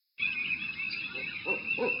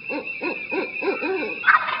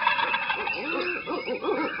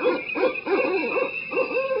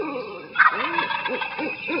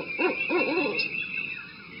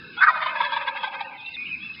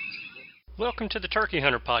Welcome to the Turkey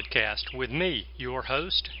Hunter Podcast with me, your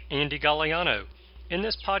host, Andy Galliano. In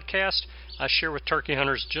this podcast, I share with turkey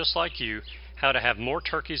hunters just like you how to have more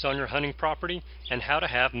turkeys on your hunting property and how to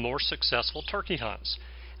have more successful turkey hunts.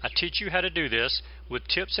 I teach you how to do this with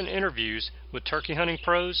tips and interviews with turkey hunting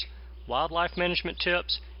pros, wildlife management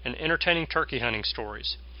tips, and entertaining turkey hunting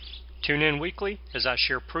stories. Tune in weekly as I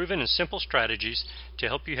share proven and simple strategies to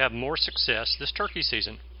help you have more success this turkey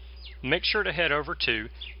season. Make sure to head over to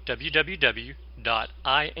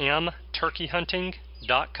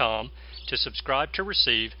www.iamturkeyhunting.com to subscribe to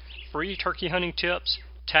receive free turkey hunting tips,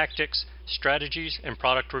 tactics, strategies, and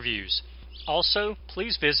product reviews. Also,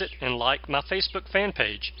 please visit and like my Facebook fan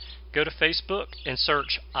page. Go to Facebook and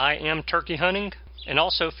search I Am Turkey Hunting, and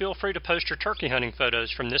also feel free to post your turkey hunting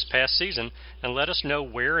photos from this past season and let us know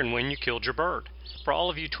where and when you killed your bird. For all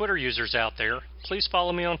of you Twitter users out there, please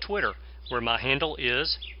follow me on Twitter, where my handle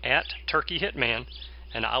is @TurkeyHitman,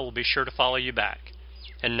 and I will be sure to follow you back.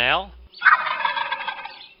 And now,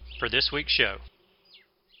 for this week's show.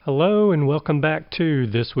 Hello, and welcome back to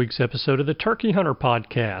this week's episode of the Turkey Hunter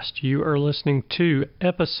Podcast. You are listening to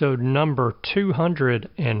episode number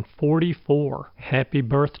 244. Happy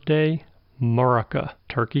Birthday Merica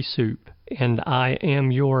Turkey Soup. And I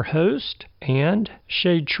am your host and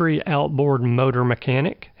Shade Tree Outboard Motor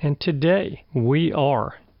Mechanic, and today we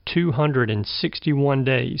are 261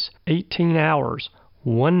 days, 18 hours,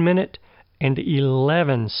 1 minute, and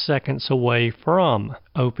 11 seconds away from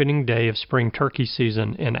opening day of spring turkey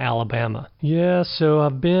season in Alabama. Yeah, so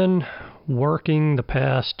I've been working the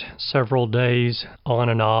past several days on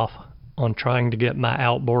and off on trying to get my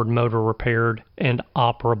outboard motor repaired and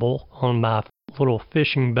operable on my little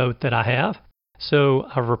fishing boat that I have. So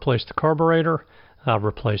I've replaced the carburetor, I've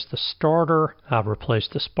replaced the starter, I've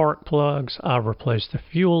replaced the spark plugs, I've replaced the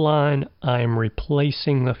fuel line, I'm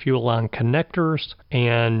replacing the fuel line connectors,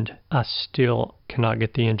 and I still cannot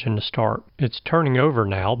get the engine to start. It's turning over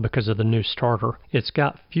now because of the new starter. It's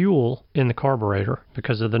got fuel in the carburetor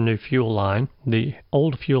because of the new fuel line. The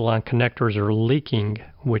old fuel line connectors are leaking,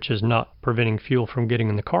 which is not preventing fuel from getting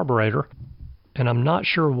in the carburetor. And I'm not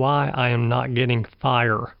sure why I am not getting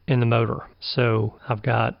fire in the motor. So I've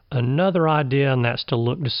got another idea, and that's to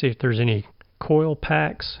look to see if there's any coil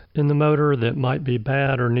packs in the motor that might be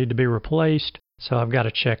bad or need to be replaced. So I've got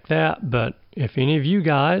to check that. But if any of you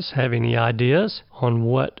guys have any ideas on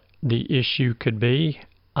what the issue could be,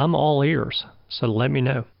 I'm all ears. So let me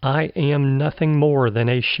know. I am nothing more than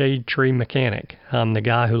a shade tree mechanic. I'm the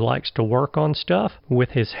guy who likes to work on stuff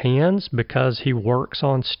with his hands because he works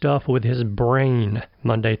on stuff with his brain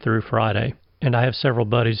Monday through Friday. And I have several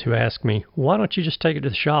buddies who ask me, why don't you just take it to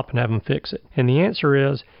the shop and have them fix it? And the answer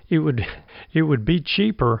is, it would be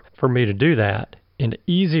cheaper for me to do that and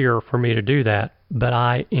easier for me to do that. But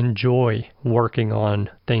I enjoy working on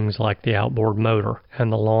things like the outboard motor and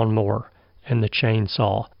the lawnmower and the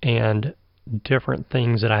chainsaw and different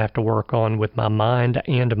things that I have to work on with my mind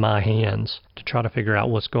and my hands to try to figure out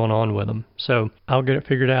what's going on with them. So I'll get it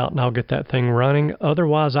figured out and I'll get that thing running.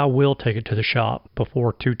 Otherwise, I will take it to the shop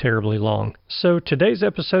before too terribly long. So today's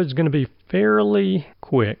episode is going to be fairly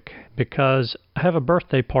quick because I have a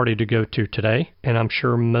birthday party to go to today, and I'm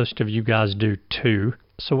sure most of you guys do too.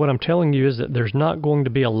 So what I'm telling you is that there's not going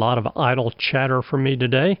to be a lot of idle chatter from me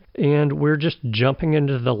today, and we're just jumping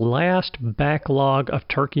into the last backlog of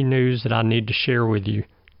turkey news that I need to share with you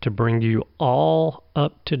to bring you all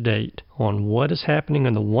up to date on what is happening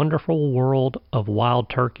in the wonderful world of wild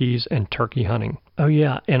turkeys and turkey hunting. Oh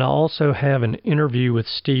yeah, and I also have an interview with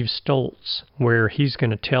Steve Stoltz where he's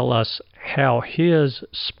going to tell us how his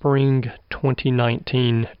spring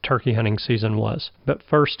 2019 turkey hunting season was. But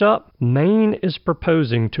first up, Maine is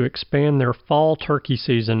proposing to expand their fall turkey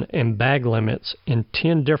season and bag limits in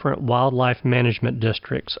 10 different wildlife management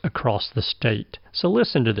districts across the state. So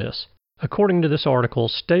listen to this. According to this article,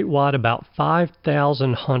 statewide about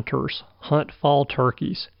 5,000 hunters hunt fall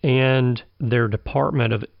turkeys, and their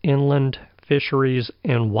Department of Inland Fisheries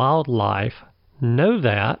and Wildlife know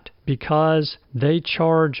that because they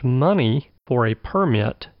charge money for a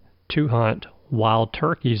permit to hunt wild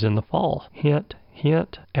turkeys in the fall. Hint,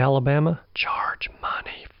 hint, Alabama, charge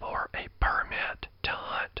money for a permit to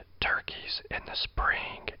hunt turkeys in the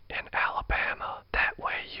spring in Alabama. That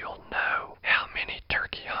way you'll know how many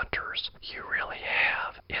turkey hunters you really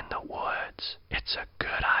have in the woods. It's a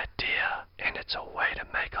good idea, and it's a way to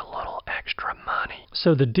make a little extra money.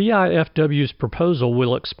 So the DIFW's proposal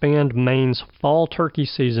will expand Maine's fall turkey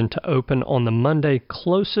season to open on the Monday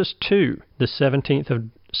closest to the 17th of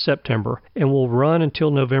September and will run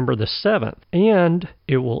until November the 7th. And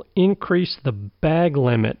it will increase the bag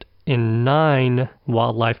limit in 9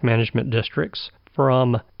 wildlife management districts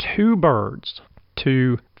from 2 birds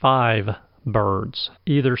to 5 birds,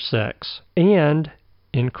 either sex, and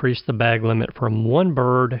increase the bag limit from 1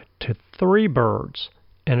 bird to 3 birds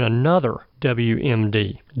and another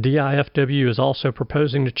WMD. DIFW is also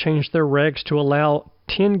proposing to change their regs to allow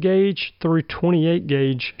 10 gauge through 28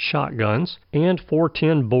 gauge shotguns and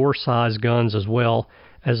 410 bore size guns, as well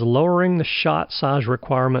as lowering the shot size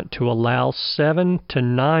requirement to allow 7 to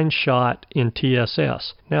 9 shot in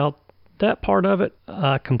TSS. Now, that part of it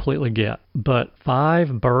I completely get, but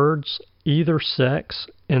 5 birds either sex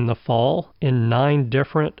in the fall in 9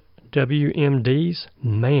 different WMDs,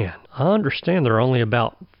 man, I understand there are only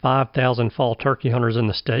about 5,000 fall turkey hunters in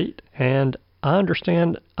the state, and I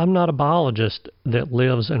understand I'm not a biologist that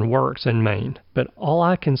lives and works in Maine, but all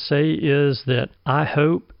I can say is that I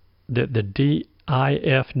hope that the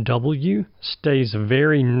DIFW stays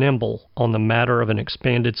very nimble on the matter of an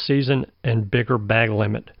expanded season and bigger bag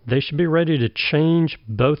limit. They should be ready to change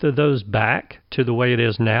both of those back to the way it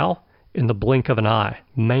is now in the blink of an eye.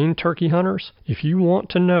 Maine turkey hunters, if you want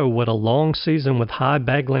to know what a long season with high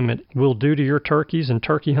bag limit will do to your turkeys and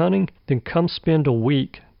turkey hunting, then come spend a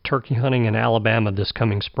week turkey hunting in Alabama this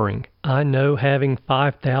coming spring. I know having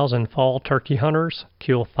 5,000 fall turkey hunters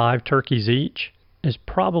kill 5 turkeys each is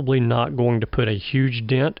probably not going to put a huge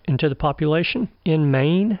dent into the population in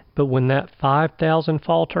Maine, but when that 5,000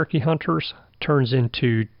 fall turkey hunters turns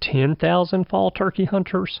into 10,000 fall turkey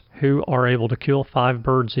hunters who are able to kill 5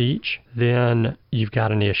 birds each, then you've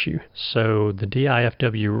got an issue. So the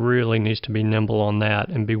DIFW really needs to be nimble on that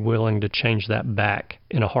and be willing to change that back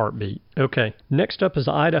in a heartbeat. Okay, next up is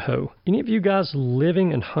Idaho. Any of you guys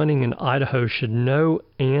living and hunting in Idaho should know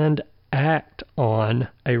and act on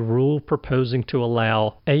a rule proposing to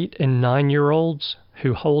allow 8 and 9-year-olds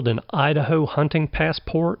who hold an Idaho hunting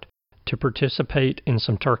passport to participate in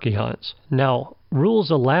some turkey hunts. Now, rules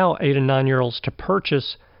allow 8 and 9-year-olds to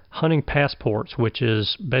purchase hunting passports, which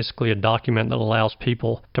is basically a document that allows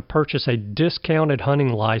people to purchase a discounted hunting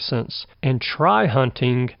license and try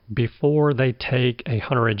hunting before they take a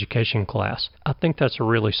hunter education class. I think that's a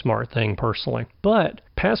really smart thing personally. But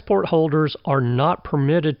passport holders are not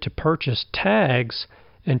permitted to purchase tags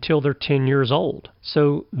until they're 10 years old.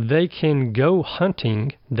 So they can go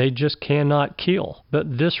hunting, they just cannot kill.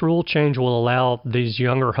 But this rule change will allow these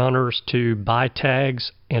younger hunters to buy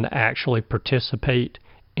tags and actually participate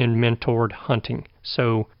in mentored hunting.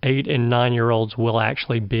 So 8 and 9-year-olds will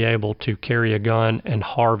actually be able to carry a gun and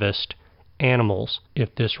harvest animals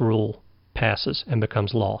if this rule passes and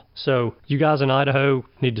becomes law. So you guys in Idaho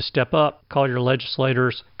need to step up, call your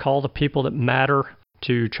legislators, call the people that matter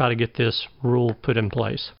to try to get this rule put in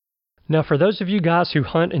place. Now, for those of you guys who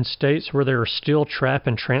hunt in states where there are still trap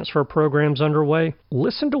and transfer programs underway,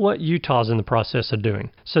 listen to what Utah's in the process of doing.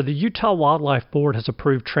 So the Utah Wildlife Board has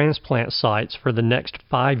approved transplant sites for the next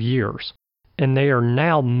 5 years, and they are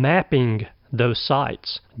now mapping those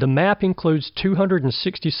sites. The map includes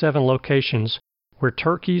 267 locations where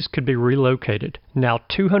turkeys could be relocated. Now,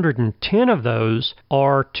 210 of those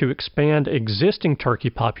are to expand existing turkey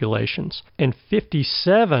populations, and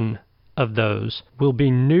 57 of those will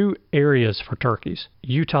be new areas for turkeys.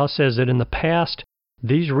 Utah says that in the past,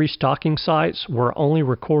 these restocking sites were only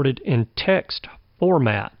recorded in text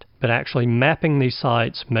format, but actually mapping these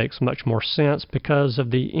sites makes much more sense because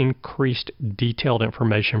of the increased detailed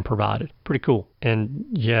information provided. Pretty cool. And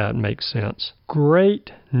yeah, it makes sense.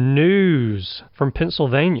 Great news from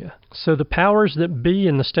Pennsylvania. So the powers that be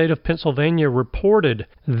in the state of Pennsylvania reported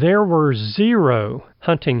there were 0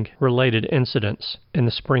 hunting-related incidents in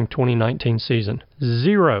the spring 2019 season.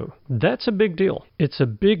 0. That's a big deal. It's a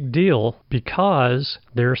big deal because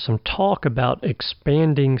there's some talk about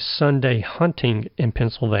expanding Sunday hunting in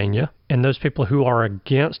Pennsylvania, and those people who are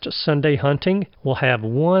against Sunday hunting will have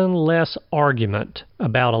one less argument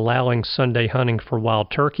about allowing Sunday hunting for wild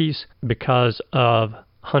turkeys because of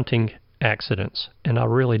hunting accidents. And I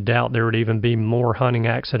really doubt there would even be more hunting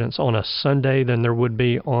accidents on a Sunday than there would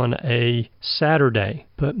be on a Saturday,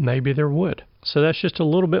 but maybe there would. So that's just a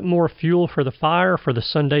little bit more fuel for the fire for the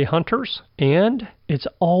Sunday hunters, and it's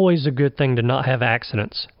always a good thing to not have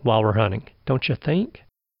accidents while we're hunting, don't you think?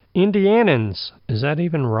 Indianans, is that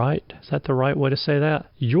even right? Is that the right way to say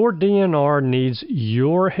that? Your DNR needs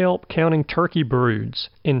your help counting turkey broods.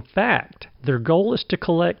 In fact, their goal is to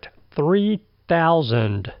collect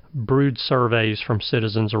 3,000 brood surveys from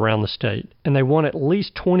citizens around the state, and they want at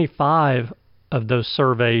least 25 of those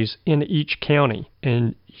surveys in each county.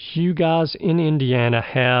 And you guys in Indiana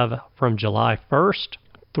have from July 1st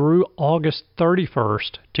through August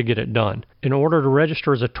 31st to get it done. In order to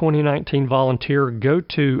register as a 2019 volunteer, go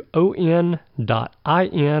to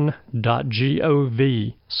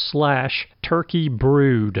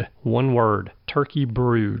on.in.gov/turkeybrood. One word, Turkey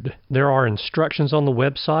Brood. There are instructions on the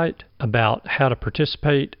website about how to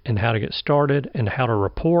participate and how to get started and how to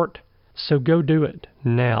report. So go do it.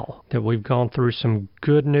 Now that we've gone through some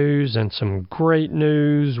good news and some great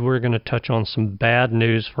news, we're going to touch on some bad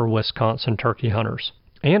news for Wisconsin turkey hunters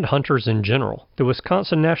and hunters in general. The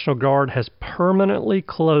Wisconsin National Guard has permanently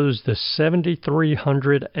closed the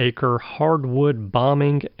 7,300-acre hardwood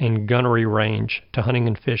bombing and gunnery range to hunting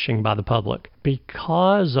and fishing by the public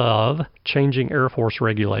because of changing Air Force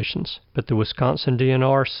regulations. But the Wisconsin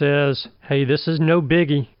DNR says, hey, this is no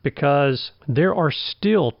biggie because there are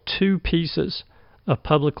still 2 pieces of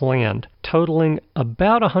public land totaling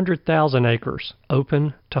about 100,000 acres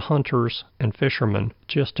open to hunters and fishermen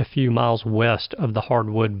just a few miles west of the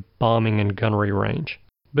hardwood bombing and gunnery range.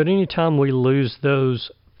 But anytime we lose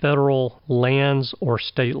those federal lands or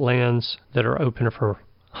state lands that are open for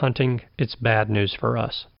hunting, it's bad news for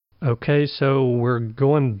us. Okay, so we're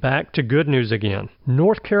going back to good news again.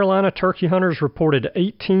 North Carolina turkey hunters reported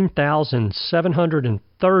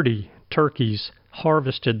 18,730 turkeys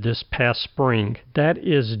harvested this past spring. That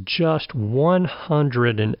is just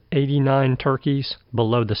 189 turkeys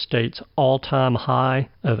below the state's all-time high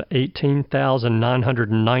of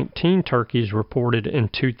 18,919 turkeys reported in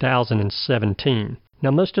 2017.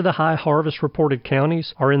 Now, most of the high harvest reported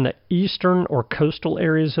counties are in the eastern or coastal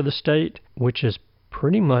areas of the state, which is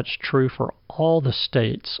pretty much true for all the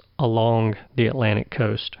states along the Atlantic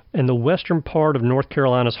coast. And the western part of North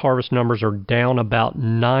Carolina's harvest numbers are down about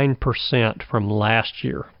 9% from last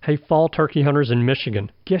year. Hey, fall turkey hunters in Michigan,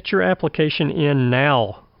 get your application in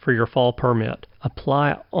now for your fall permit.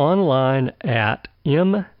 Apply online at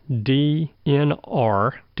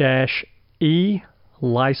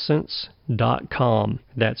mdnr-elicense.com.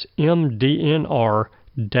 That's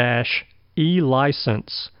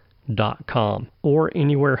mdnr-elicense.com. or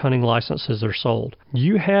anywhere hunting licenses are sold.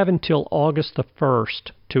 You have until August the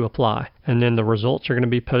 1st to apply, and then the results are going to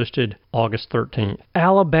be posted August 13th.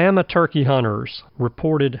 Alabama turkey hunters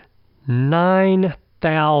reported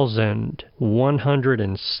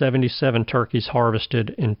 9,177 turkeys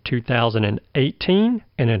harvested in 2018,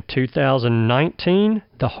 and in 2019,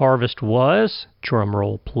 the harvest was,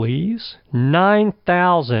 drumroll please,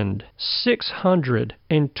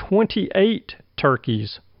 9,628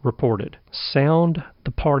 turkeys reported. Sound the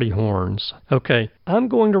party horns. Okay, I'm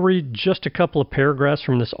going to read just a couple of paragraphs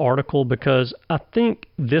from this article because I think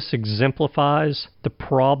this exemplifies the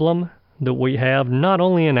problem that we have not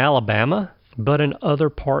only in Alabama, but in other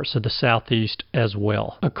parts of the Southeast as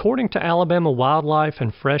well. According to Alabama Wildlife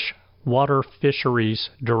and Freshwater Fisheries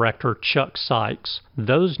Director Chuck Sykes,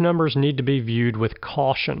 those numbers need to be viewed with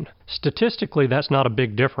caution. Statistically, that's not a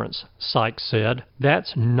big difference, Sykes said.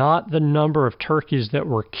 That's not the number of turkeys that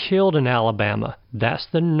were killed in Alabama. That's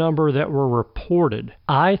the number that were reported.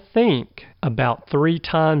 I think about 3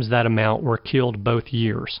 times that amount were killed both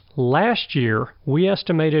years. Last year, we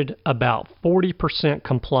estimated about 40%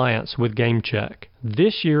 compliance with Game Check.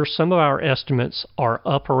 This year, some of our estimates are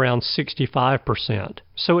up around 65%.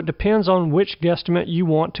 So it depends on which guesstimate you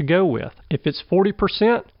want to go with. If it's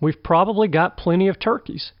 40%, we've probably got plenty of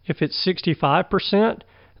turkeys. If it's 65%,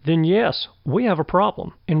 then yes, we have a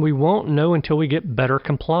problem, and we won't know until we get better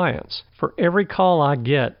compliance. For every call I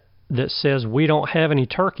get that says we don't have any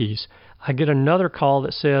turkeys, I get another call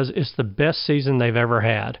that says it's the best season they've ever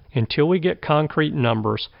had. Until we get concrete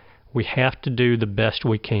numbers, we have to do the best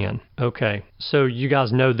we can. Okay, so you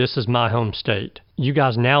guys know this is my home state. You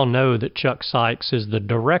guys now know that Chuck Sykes is the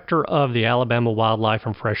director of the Alabama Wildlife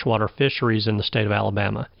and Freshwater Fisheries in the state of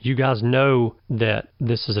Alabama. You guys know that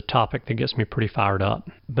this is a topic that gets me pretty fired up.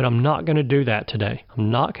 But I'm not going to do that today.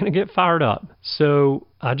 I'm not going to get fired up. So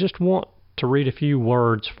I just want to read a few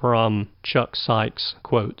words from Chuck Sykes'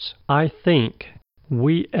 quotes. I think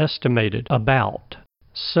we estimated about.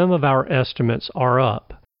 Some of our estimates are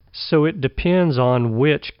up. So it depends on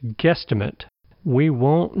which guesstimate. We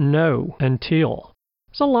won't know until.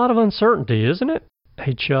 There's a lot of uncertainty, isn't it?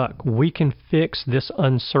 Hey Chuck, we can fix this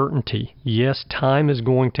uncertainty. Yes, time is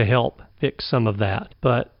going to help fix some of that.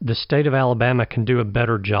 But the state of Alabama can do a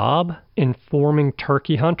better job informing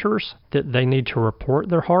turkey hunters that they need to report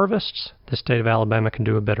their harvests. The state of Alabama can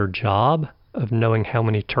do a better job of knowing how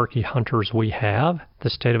many turkey hunters we have. The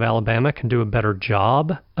state of Alabama can do a better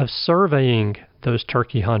job of surveying those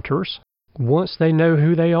turkey hunters once they know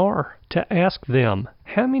who they are, to ask them,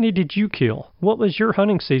 how many did you kill? What was your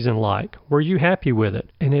hunting season like? Were you happy with it?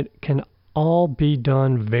 And it can all be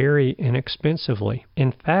done very inexpensively.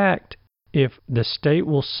 In fact, if the state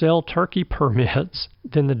will sell turkey permits,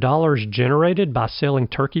 then the dollars generated by selling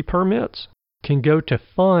turkey permits can go to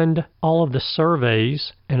fund all of the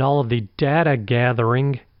surveys and all of the data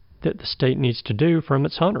gathering that the state needs to do from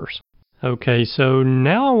its hunters. Okay, so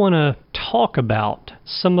now I want to talk about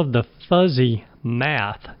some of the fuzzy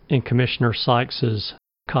math in Commissioner Sykes's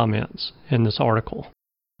comments in this article.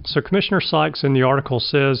 So Commissioner Sykes in the article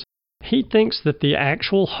says he thinks that the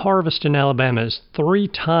actual harvest in Alabama is 3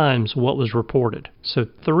 times what was reported. So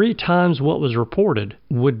 3 times what was reported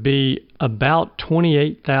would be about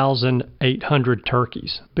 28,800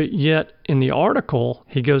 turkeys. But yet in the article,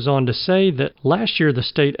 he goes on to say that last year the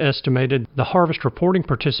state estimated the harvest reporting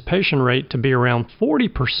participation rate to be around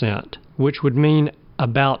 40%, which would mean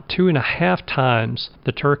about 2.5 times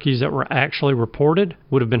the turkeys that were actually reported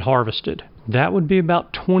would have been harvested. That would be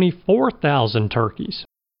about 24,000 turkeys.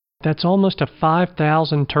 That's almost a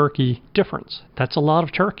 5,000 turkey difference. That's a lot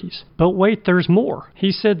of turkeys. But wait, there's more.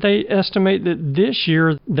 He said they estimate that this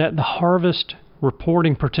year that the harvest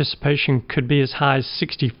reporting participation could be as high as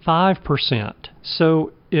 65%.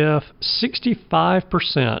 So if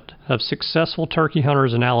 65% of successful turkey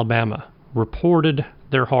hunters in Alabama reported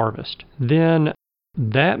their harvest, then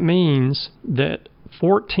that means that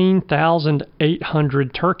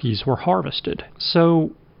 14,800 turkeys were harvested.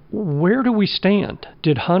 So where do we stand?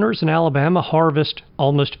 Did hunters in Alabama harvest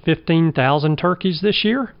almost 15,000 turkeys this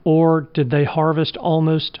year? Or did they harvest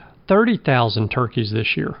almost 30,000 turkeys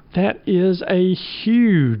this year? That is a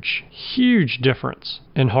huge, huge difference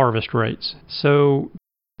in harvest rates. So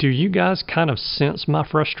do you guys kind of sense my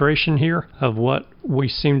frustration here of what we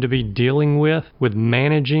seem to be dealing with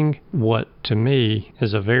managing what, to me,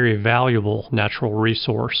 is a very valuable natural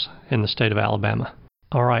resource in the state of Alabama?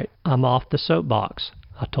 All right, I'm off the soapbox.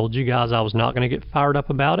 I told you guys I was not going to get fired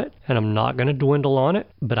up about it, and I'm not going to dwindle on it,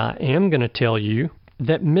 but I am going to tell you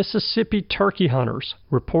that Mississippi turkey hunters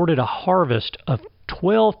reported a harvest of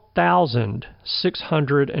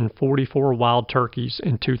 12,644 wild turkeys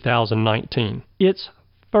in 2019. It's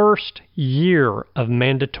first year of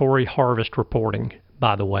mandatory harvest reporting,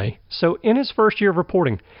 by the way. So in his first year of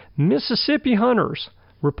reporting, Mississippi hunters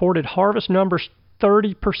reported harvest numbers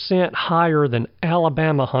 30% higher than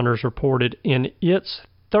Alabama hunters reported in its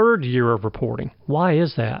third year of reporting. Why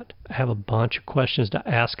is that? I have a bunch of questions to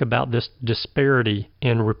ask about this disparity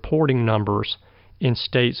in reporting numbers in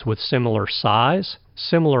states with similar size,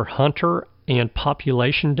 similar hunter and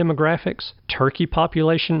population demographics, turkey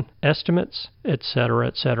population estimates, etc.,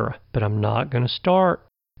 etc. But I'm not going to start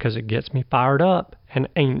because it gets me fired up, and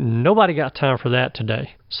ain't nobody got time for that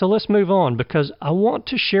today. So let's move on, because I want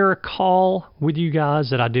to share a call with you guys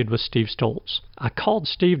that I did with Steve Stoltz. I called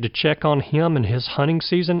Steve to check on him and his hunting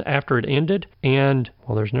season after it ended, and,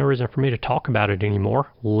 well, there's no reason for me to talk about it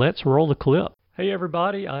anymore. Let's roll the clip. Hey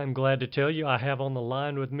everybody, I'm glad to tell you I have on the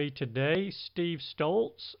line with me today Steve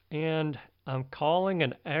Stoltz, and I'm calling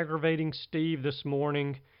and aggravating Steve this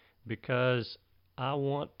morning because I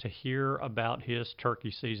want to hear about his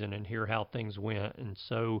turkey season and hear how things went. And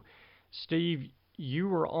so, Steve, you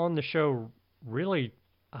were on the show really,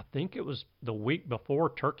 I think it was the week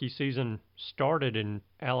before turkey season started in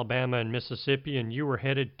Alabama and Mississippi, and you were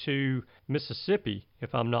headed to Mississippi,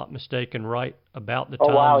 if I'm not mistaken, right about the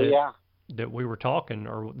time that we were talking,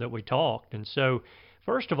 or that we talked. And so,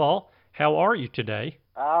 first of all, how are you today?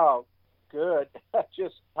 Oh, good.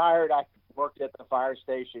 Just tired. I worked at the fire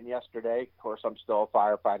station yesterday. Of course, I'm still a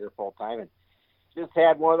firefighter full time, and just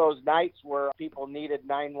had one of those nights where people needed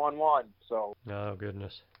 911. So, oh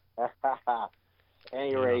goodness. At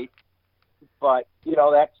any rate, but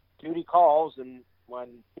that's duty calls, and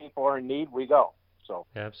when people are in need, we go. So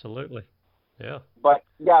absolutely, yeah. But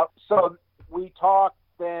yeah, so we talked.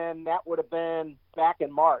 Then that would have been back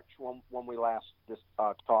in March when we last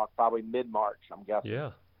talked, probably mid-March, I'm guessing.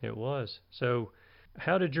 Yeah, it was. So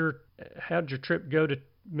how did your trip go to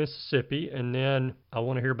Mississippi? And then I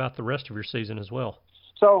want to hear about the rest of your season as well.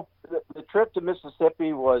 So the trip to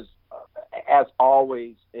Mississippi was, as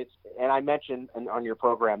always, and I mentioned on your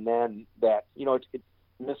program then that,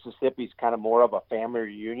 Mississippi's kind of more of a family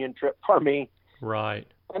reunion trip for me. Right.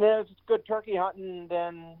 And if it's good turkey hunting,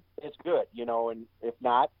 then it's good, and if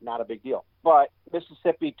not a big deal. But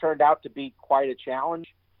Mississippi turned out to be quite a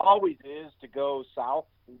challenge. Always is to go south,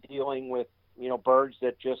 dealing with, birds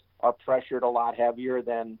that just are pressured a lot heavier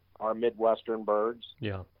than our Midwestern birds.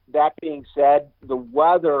 Yeah. That being said, the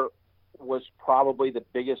weather was probably the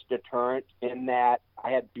biggest deterrent in that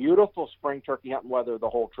I had beautiful spring turkey hunting weather the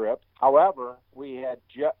whole trip. However,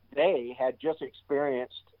 they had just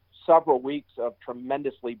experienced several weeks of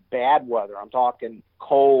tremendously bad weather. I'm talking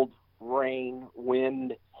cold, rain,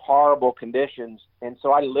 wind, horrible conditions. And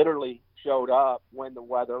so I literally showed up when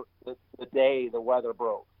the day the weather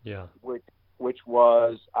broke. Yeah. Which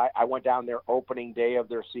was, I went down there opening day of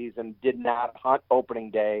their season, did not hunt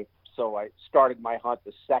opening day. So I started my hunt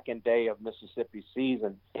the second day of Mississippi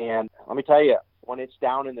season. And let me tell you, when it's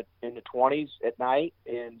down in the 20s at night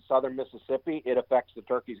in southern Mississippi, it affects the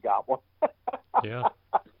turkeys gobbling. Yeah.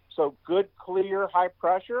 So good, clear, high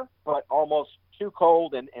pressure, but almost too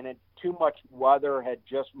cold and too much weather had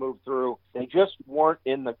just moved through. They just weren't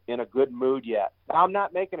in a good mood yet. Now, I'm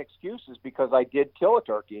not making excuses because I did kill a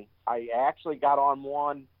turkey. I actually got on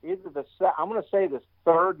one I'm going to say the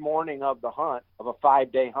third morning of the hunt, of a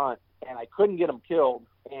 5-day hunt, and I couldn't get him killed,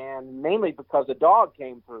 and mainly because a dog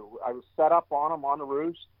came through. I was set up on him on the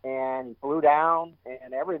roost, and he flew down,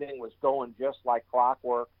 and everything was going just like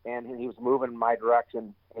clockwork, and he was moving in my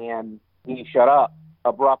direction, and he shut up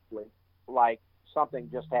abruptly, like something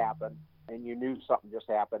just happened, and you knew something just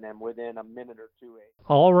happened, and within a minute or two.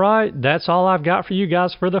 All right, that's all I've got for you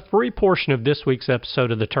guys for the free portion of this week's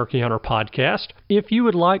episode of the Turkey Hunter Podcast. If you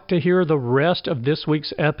would like to hear the rest of this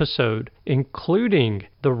week's episode, including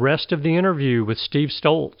the rest of the interview with Steve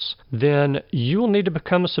Stoltz, then you will need to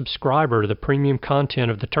become a subscriber to the premium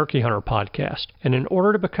content of the Turkey Hunter Podcast. And in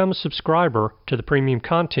order to become a subscriber to the premium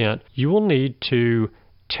content, you will need to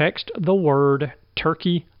text the word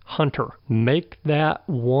Turkey Hunter. Make that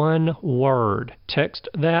one word. Text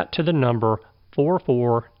that to the number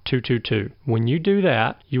 44222. When you do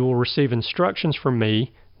that, you will receive instructions from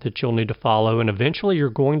me that you'll need to follow, and eventually you're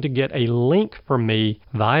going to get a link from me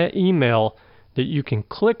via email that you can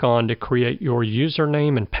click on to create your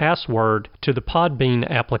username and password to the Podbean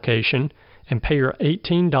application and pay your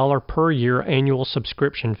 $18 per year annual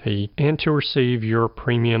subscription fee and to receive your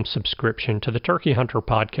premium subscription to the Turkey Hunter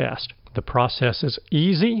Podcast. The process is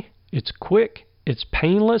easy, it's quick, it's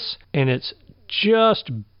painless, and it's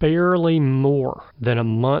just barely more than a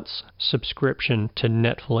month's subscription to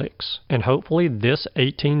Netflix. And hopefully this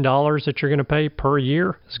 $18 that you're going to pay per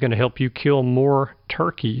year is going to help you kill more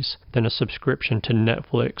turkeys than a subscription to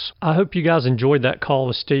Netflix. I hope you guys enjoyed that call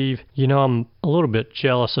with Steve. You know, I'm a little bit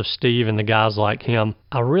jealous of Steve and the guys like him.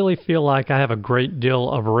 I really feel like I have a great deal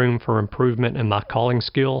of room for improvement in my calling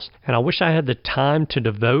skills, and I wish I had the time to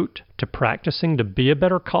devote to practicing to be a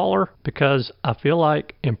better caller, because I feel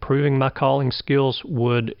like improving my calling skills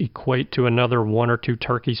would equate to another 1 or 2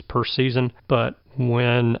 turkeys per season. But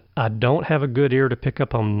when I don't have a good ear to pick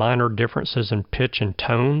up on minor differences in pitch and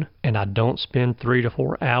tone, and I don't spend 3 to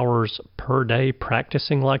 4 hours per day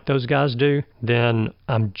practicing like those guys do, then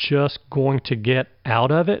I'm just going to get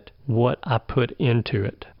out of it what I put into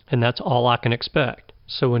it. And that's all I can expect.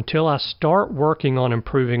 So until I start working on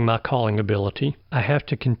improving my calling ability, I have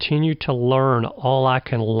to continue to learn all I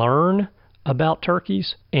can learn about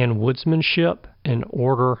turkeys and woodsmanship in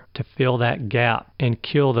order to fill that gap and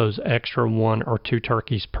kill those extra 1 or 2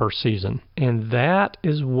 turkeys per season. And that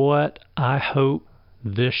is what I hope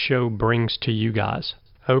this show brings to you guys.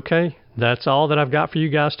 Okay, that's all that I've got for you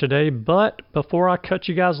guys today, but before I cut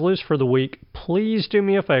you guys loose for the week, please do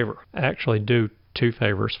me a favor. Actually, do 2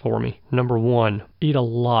 favors for me. Number 1, eat a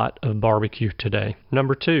lot of barbecue today.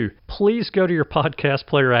 Number 2, please go to your podcast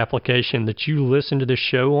player application that you listen to this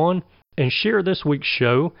show on and share this week's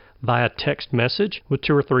show via text message with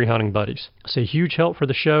 2 or 3 hunting buddies. It's a huge help for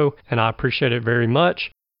the show, and I appreciate it very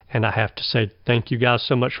much. And I have to say thank you guys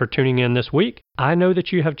so much for tuning in this week. I know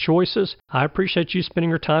that you have choices. I appreciate you spending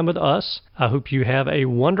your time with us. I hope you have a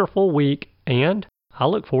wonderful week, and I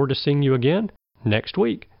look forward to seeing you again next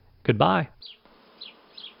week. Goodbye.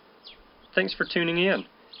 Thanks for tuning in.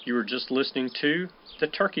 You were just listening to the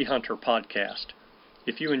Turkey Hunter Podcast.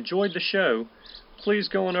 If you enjoyed the show, please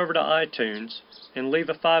go on over to iTunes and leave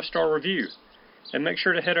a 5-star review. And make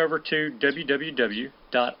sure to head over to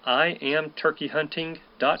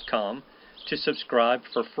www.iamturkeyhunting.com to subscribe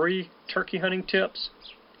for free turkey hunting tips,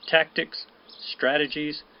 tactics,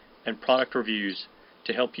 strategies, and product reviews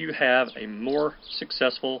to help you have a more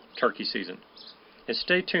successful turkey season. And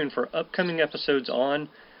stay tuned for upcoming episodes on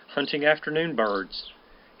hunting afternoon birds,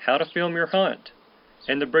 how to film your hunt,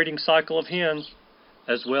 and the breeding cycle of hens,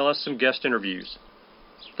 as well as some guest interviews.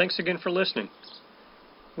 Thanks again for listening.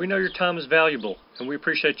 We know your time is valuable, and we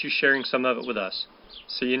appreciate you sharing some of it with us.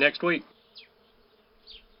 See you next week.